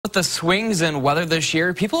With the swings in weather this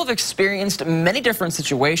year, people have experienced many different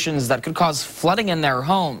situations that could cause flooding in their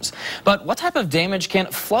homes. But what type of damage can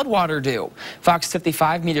floodwater do? Fox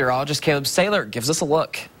 55 meteorologist Caleb Saylor gives us a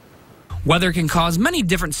look. Weather can cause many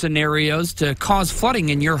different scenarios to cause flooding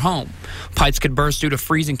in your home. Pipes could burst due to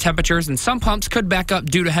freezing temperatures, and some pumps could back up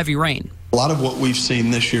due to heavy rain. A lot of what we've seen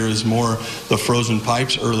this year is more the frozen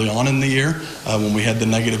pipes early on in the year when we had the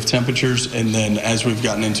negative temperatures, and then as we've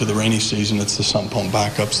gotten into the rainy season, it's the sump pump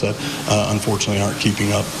backups that unfortunately aren't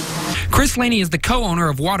keeping up. Chris Laney is the co-owner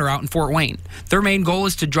of Water Out in Fort Wayne. Their main goal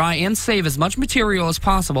is to dry and save as much material as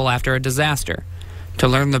possible after a disaster. To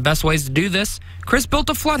learn the best ways to do this, Chris built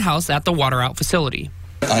a flood house at the Water Out facility.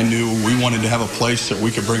 I knew we wanted to have a place that we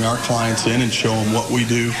could bring our clients in and show them what we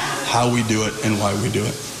do, how we do it, and why we do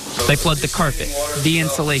it. They flood the carpet, the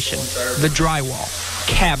insulation, the drywall,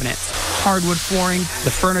 cabinets, hardwood flooring,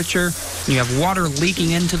 the furniture, and you have water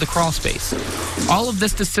leaking into the crawl space. All of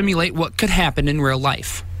this to simulate what could happen in real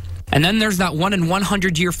life. And then there's that 1 in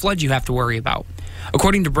 100 year flood you have to worry about.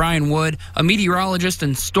 According to Brian Wood, a meteorologist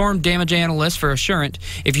and storm damage analyst for Assurant,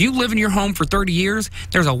 if you live in your home for 30 years,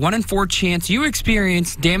 there's a 1 in 4 chance you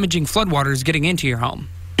experience damaging floodwaters getting into your home.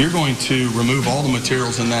 You're going to remove all the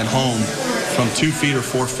materials in that home from 2 feet or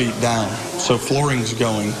 4 feet down. So flooring's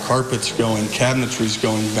going, carpet's going, cabinetry's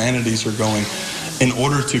going, vanities are going, in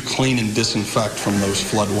order to clean and disinfect from those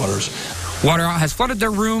floodwaters. Water Out has flooded their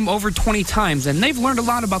room over 20 times, and they've learned a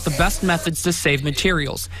lot about the best methods to save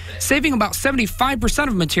materials, saving about 75%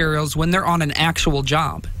 of materials when they're on an actual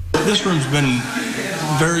job. This room's been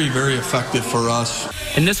very, very effective for us.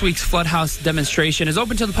 And this week's Flood House demonstration is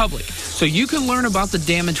open to the public, so you can learn about the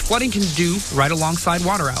damage flooding can do right alongside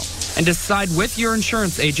Water Out, and decide with your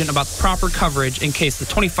insurance agent about the proper coverage in case the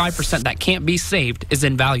 25% that can't be saved is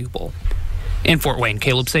invaluable. In Fort Wayne,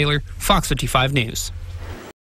 Caleb Saylor, Fox 55 News.